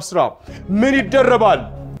አለሽ አብስራ ምን ይደረባል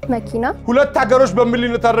መኪና ሁለት ሀገሮች በምን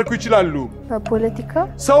ሊነታረኩ ይችላሉ በፖለቲካ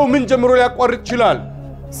ሰው ምን ጀምሮ ሊያቋርጥ ይችላል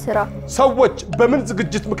ስራ ሰዎች በምን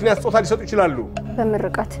ዝግጅት ምክንያት ስጦታ ሊሰጡ ይችላሉ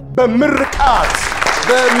በምርቃት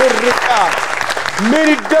ምን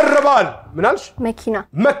ይደረባል ምን አልሽ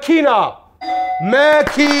መኪና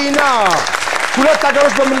ሁለት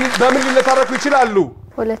ሀገሮች በምን ሊነታረኩ ይችላሉ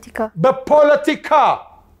በፖለቲካ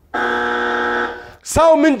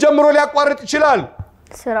ሰው ምን ጀምሮ ሊያቋርጥ ይችላል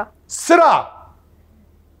ስራ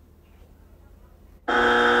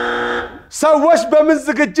ሰዎች በምን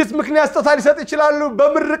ዝግጅት ምክንያት ስጦታ ሊሰጡ ይችላሉ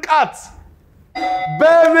በምርቃት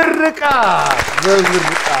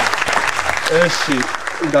እሺ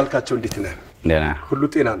እንዳልካቸው እንዴት ነህ ደህና ሁሉ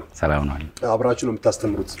ጤና ነው ሰላም ነው አብራችሁ ነው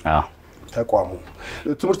የምታስተምሩት ተቋሙ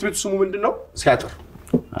ትምህርት ቤቱ ስሙ ምንድነው ሲያጥር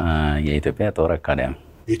የኢትዮጵያ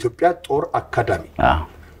ጦር አካዳሚ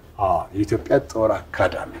የኢትዮጵያ ጦር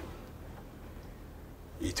አካዳሚ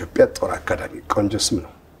የኢትዮጵያ ጦር አካዳሚ ቆንጆ ስም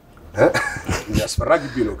ነው ያስፈራ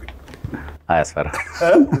ግቢ ነው ግን አያስፈራ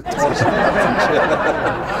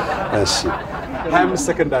እሺ 25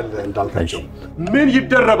 ሰከንድ አለ እንዳልካቸው ምን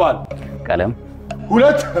ይደረባል ቀለም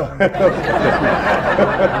ሁለት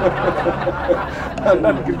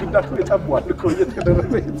አንዳንድ ግድግዳ እኮ ይጣባል እኮ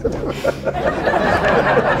እየተደረበ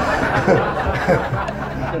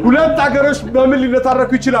ሁለት ሀገሮች በምን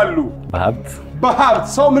ሊነታረኩ ይችላሉ በሀብት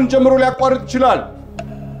ሰው ምን ጀምሮ ሊያቋርጥ ይችላል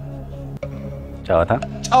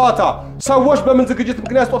ጨዋታ ሰዎች በምን ዝግጅት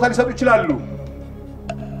ምክንያት ስጦታ ሊሰጡ ይችላሉ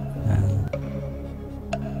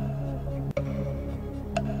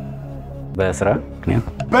በስራ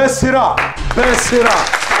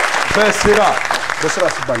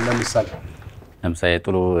ሲባል ለምሳሌ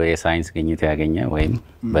ጥሩ የሳይንስ ግኝት ያገኘ ወይም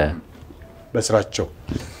በስራቸው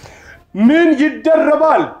ምን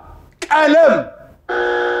ይደረባል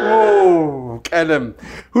ቀለም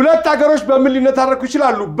ሁለት ሀገሮች በምን ሊነታረኩ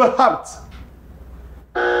ይችላሉ በሀብት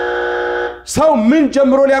ሰው ምን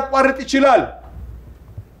ጀምሮ ሊያቋርጥ ይችላል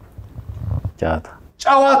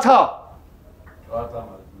ጨዋታ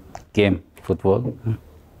ጌም ፉትቦል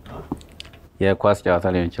የኳስ ጨዋታ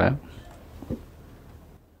ሊሆን ይችላል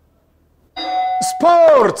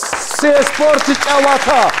ስፖርት ጨዋታ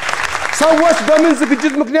ሰዎች በምን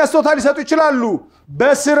ዝግጅት ምክንያት ስጦታ ሊሰጡ ይችላሉ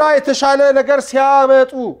በስራ የተሻለ ነገር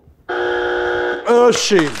ሲያመጡ እሺ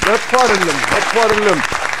መጥፎ አይደለም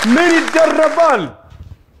ምን ይደረባል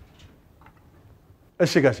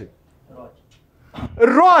እሺ ጋሼ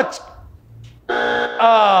ሯጭ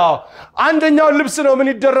አንደኛው ልብስ ነው ምን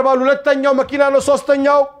ይደረባል ሁለተኛው መኪና ነው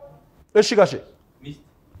ሶስተኛው እሺ ጋሼ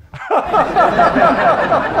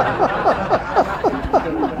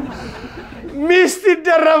ሚስት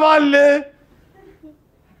ይደረባል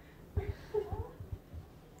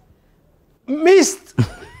ሚስት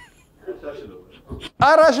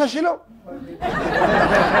አራሻሽለው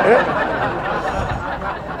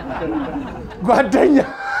ጓደኛ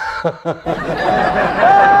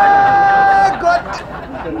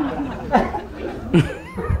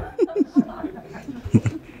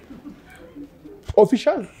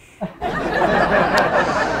ኦፊሻል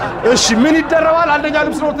እሺ ምን ይደረባል አንደኛው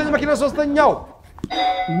ልብስ ነው ሁለተኛው መኪና ሶስተኛው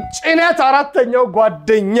ጭነት አራተኛው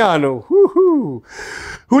ጓደኛ ነው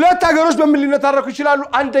ሁለት ሀገሮች በምን ሊነታረኩ ይችላሉ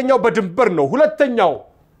አንደኛው በድንበር ነው ሁለተኛው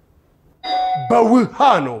በውሃ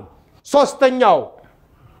ነው ሶስተኛው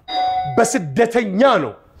በስደተኛ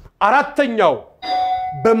ነው አራተኛው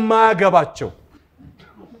በማያገባቸው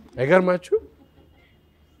አይገርማችሁ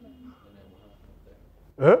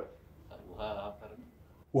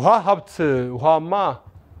ውሃ ሀብት ውሃማ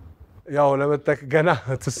ያው ለመጠቅ ገና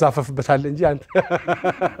ተሳፈፍበታል እንጂ አንተ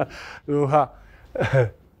ውሃ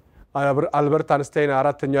አልበርት አንስታይን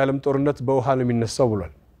አራተኛው የዓለም ጦርነት በውሃ ነው የሚነሳው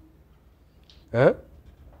ብሏል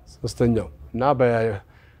ሶስተኛው እና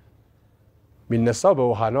የሚነሳው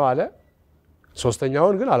በውሃ ነው አለ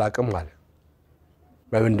ሶስተኛውን ግን አላቅም አለ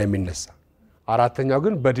በምን እንደሚነሳ አራተኛው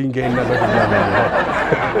ግን በድንጋይና በዱላ ነው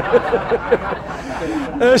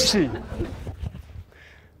እሺ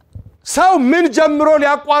ሰው ምን ጀምሮ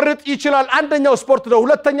ሊያቋርጥ ይችላል አንደኛው ስፖርት ነው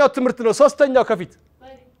ሁለተኛው ትምህርት ነው ሶስተኛው ከፊት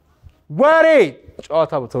ወሬ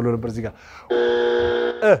ጨዋታ ተብሎ ነበር እዚህ ጋር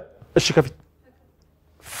እሺ ከፊት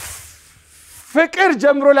ፍቅር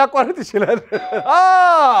ጀምሮ ሊያቋርጥ ይችላል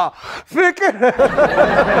ፍቅር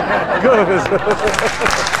ጎበዝ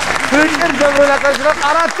ፍቅር ጀምሮ ሊያቋርጥ ይችላል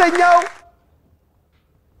አራተኛው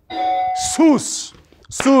ሱስ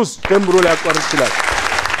ጀምሮ ሊያቋርጥ ይችላል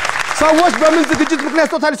ሰዎች በምን ዝግጅት ምክንያት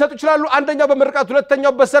ስጦታ ሊሰጡ ይችላሉ አንደኛው በምርቃት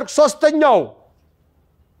ሁለተኛው በሰርግ ሶስተኛው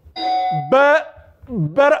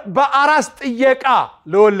በአራስ ጥየቃ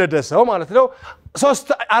ለወለደ ሰው ማለት ነው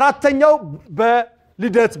አራተኛው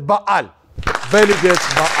በልደት በዓል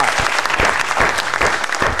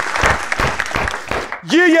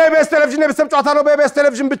ይህ የኢቢኤስ ቴሌቪዥን የቤተሰብ ጨዋታ ነው በኢቢኤስ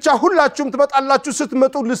ቴሌቪዥን ብቻ ሁላችሁም ትመጣላችሁ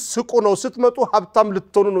ስትመጡ ልስቁ ነው ስትመጡ ሀብታም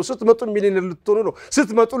ልትሆኑ ነው ስትመጡ ሚሊዮነር ልትሆኑ ነው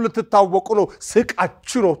ስትመጡ ልትታወቁ ነው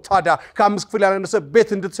ስቃችሁ ነው ታዲያ ከአምስት ክፍል ያላነሰ ቤት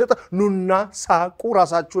እንድትሰጥ ኑና ሳቁ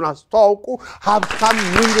ራሳችሁን አስተዋውቁ ሀብታም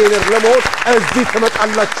ሚሊዮነር ለመሆን እዚህ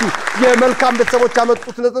ትመጣላችሁ የመልካም ቤተሰቦች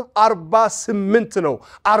ያመጡት ነጥብ 48 ነው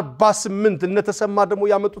 48 እነተሰማ ደግሞ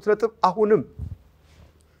ያመጡት ነጥብ አሁንም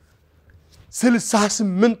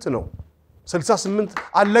 68 ነው 68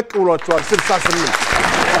 አለቅ ብሏቸዋል 68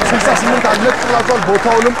 አለቅ ብሏቸዋል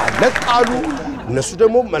ቦታውንም አለቃሉ እነሱ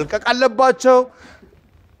ደግሞ መልቀቅ አለባቸው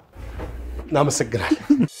እናመሰግናለን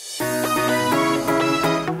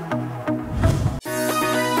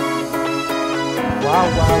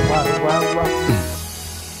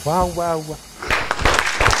ዋው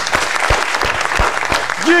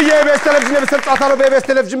የቤተሰብ የቤተሰብ ጨዋታ ነው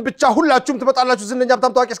በebstv ብቻ ሁላችሁም ትመጣላችሁ ዝነኛ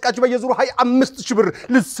ሀብታም ታዋቂ እስቃችሁ በየዙሩ 25000 ብር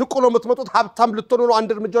ልስቁ ነው የምትመጡት ሀብታም ልትሆኑ ነው አንድ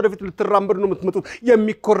እርምጃ ወደፊት ልትራምዱ ነው የምትመጡት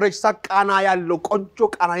የሚኮረጅ ሳቅ ቃና ያለው ቆንጆ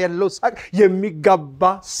ቃና ያለው ሳቅ የሚጋባ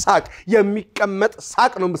ሳቅ የሚቀመጥ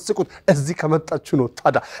ሳቅ ነው የምትስቁት እዚህ ከመጣችሁ ነው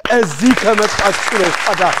ታዲያ እዚህ ከመጣችሁ ነው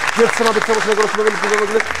ታዲያ የስራ ቤተሰቦች ነገሮች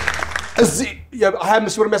በመግለጽ እዚህ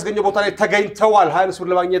 25 ብር የሚያስገኘው ቦታ ላይ ተገኝተዋል 25 ብር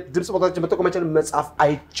ለማግኘት ድምጽ ቦታችን መጠቆማችን መጻፍ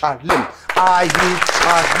አይቻልም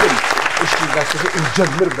እሺ ጋሽ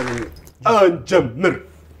እንጀምር በለኝ እንጀምር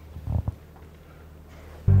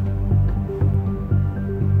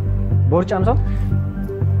ቦርጫም ሰው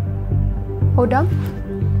ሆዳም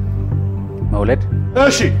መውለድ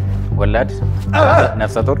እሺ ወላድ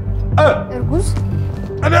ነፍሰ ጡር እርጉዝ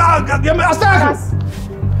አስተካክል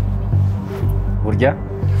ውርጃ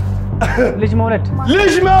ልጅ መውለድ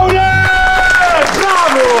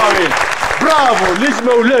ብራቮ አሜን ብራቮ ልጅ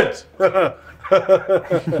መውለድ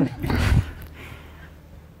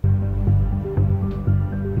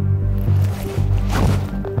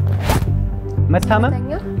መታመም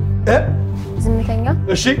ዝምተኛ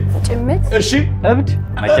እሺ ጭምት እሺ እብድ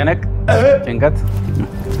መጨነቅ ጭንቀት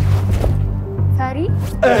ፈሪ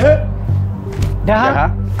ደሃ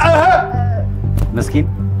ምስኪን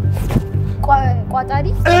ቋጣሪ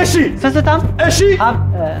እሺ ስስታም እሺ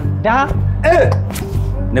ደሃ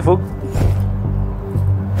ንፉግ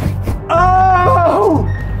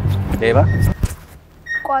ሌባ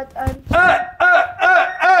ቋጣሪ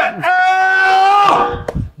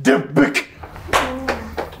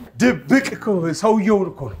ድብቅ እኮ ሰውየውን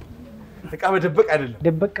እኮ ነው በቃ መደበቅ አይደለም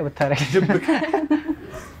ደበቅ ብታረግ ድብቅ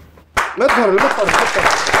መጥፋር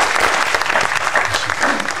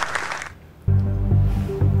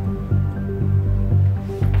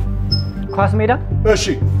ኳስ ሜዳ እሺ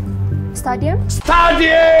ስታዲየም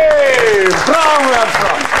ብራቮ ያልፍራ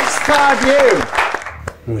ስታዲየም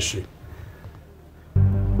እሺ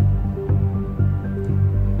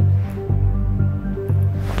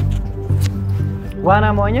ዋና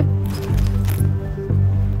መዋኘት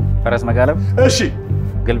ፈረስ መጋለብ እሺ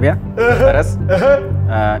ግልቢያ ፈረስ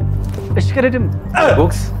እሽቅድድም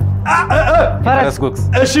ቦክስ ፈረስ ቦክስ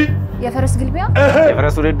እሺ የፈረስ ግልቢያ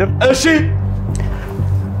የፈረስ ውድድር እሺ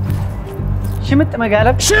ሽምጥ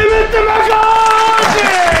መጋለብ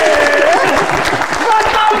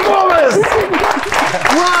በጣም ጎበዝ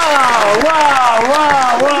ዋው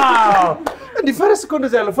እንዲህ ፈረስ እኮ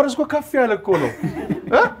እንደዚህ ያለው ፈረስ እኮ ከፍ ያለ እኮ ነው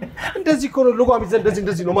እንደዚህ እኮ ነው ልጓም ይዘን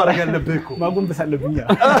እንደዚህ ነው ማድረግ ያለብህ እኮ ማጎንበስ አለብኝ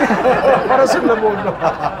ፈረስን ለመሆን ነው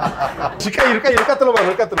እሺ ቀይር ቀጥለው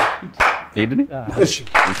ሄድን እሺ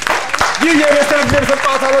ይህ የቤተሰብ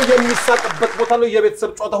ጨዋታ ነው የሚሳቅበት ቦታ ነው የቤተሰብ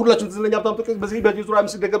ጨዋታ ሁላችሁም ዝነኛ ሀብታም ተቀስ በዚህ በዙራ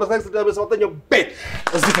 5 ደገበስ ላይ ስለሰጠኛው ቤት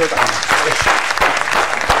እዚህ ተወጣለች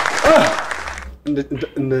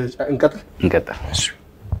እንቀጥል እሺ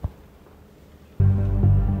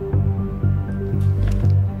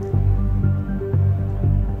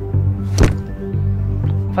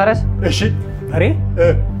ፈረስ እሺ በሬ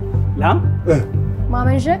ላም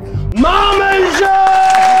ማመንዠግ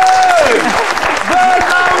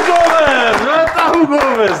በጣም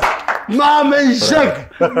ጎበዝ ማመንዠግ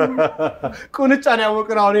ቁንጫን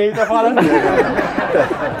ያወቅን አሁን ይጠፋል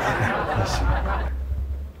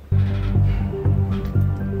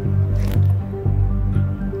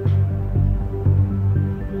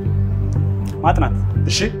ማጥናት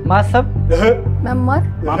እሺ ማሰብ መማር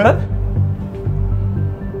ማንበብ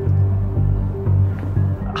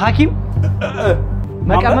ሐኪም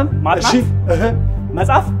መቀመም ማጥናት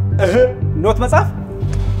መጻፍ ኖት መጻፍ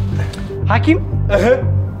ሐኪም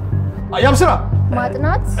ያብስራ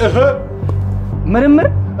ማጥናት ምርምር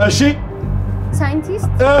እሺ ሳይንቲስት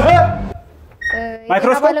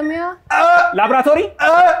ማይክሮስኮፕ ባለሙያ ላብራቶሪ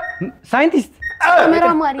ሳይንቲስት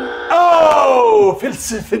ተመራማሪ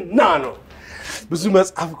ፍልስፍና ነው ብዙ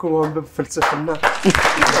መጽሐፍ እኮ ማንበብ ፍልስፍና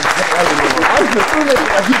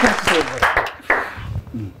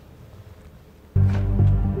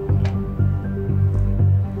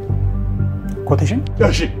ኮቴሽን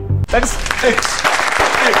እሺ ኤክስ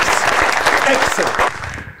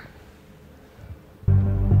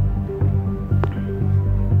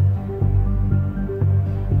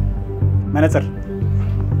መነጽር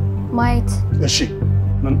ማየት እሺ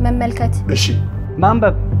መመልከት እሺ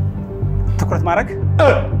ማንበብ ትኩረት ማድረግ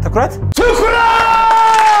ትኩረት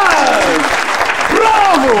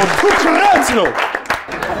ብራቮ ትኩረት ነው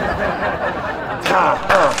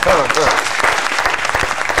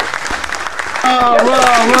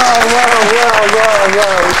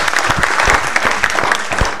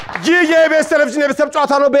የቤተሰብ ቴሌቪዥን የቤተሰብ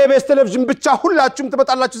ጨዋታ ነው በቤተሰብ ቴሌቪዥን ብቻ ሁላችሁም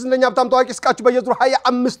ትመጣላችሁ ዝነኛ ሀብታም ታዋቂ ስቃችሁ በየዙሩ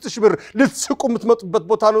 25000 ብር ልትስቁ የምትመጡበት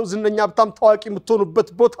ቦታ ነው ዝነኛ ሀብታም ታዋቂ የምትሆኑበት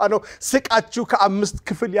ቦታ ነው ስቃችሁ ከ5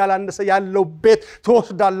 ክፍል ያላነሰ ያለው ቤት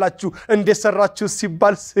ተወስዳላችሁ እንደሰራችሁ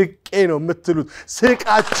ሲባል ስቄ ነው የምትሉት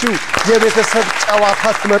ስቃችሁ የቤተሰብ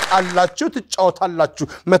ጨዋታ ትመጣላችሁ ትጫወታላችሁ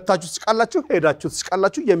መታችሁ ስቃላችሁ ሄዳችሁ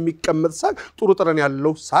ስቃላችሁ የሚቀመጥ ሳቅ ጥሩ ጥረን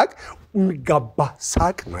ያለው ሳቅ የሚጋባ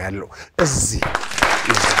ሳቅ ነው ያለው እዚህ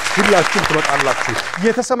ሁላችሁም ትመጣላችሁ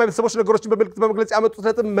የተሰማይ ቤተሰቦች ነገሮችን በመልዕክት በመግለጽ ያመጡት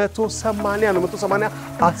ነጥብ 180 ነው 180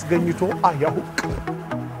 አስገኝቶ አያውቅም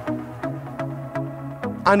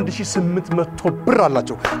 1800 ብር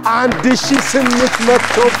አላቸው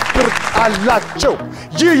 1800 ብር አላቸው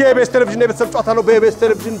ይህ የቤተሰብ ቴሌቪዥን የቤተሰብ ጨዋታ ነው በቤተሰብ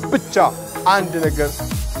ቴሌቪዥን ብቻ አንድ ነገር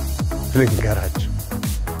ልንገራችሁ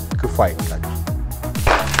ክፉ አይንካችሁ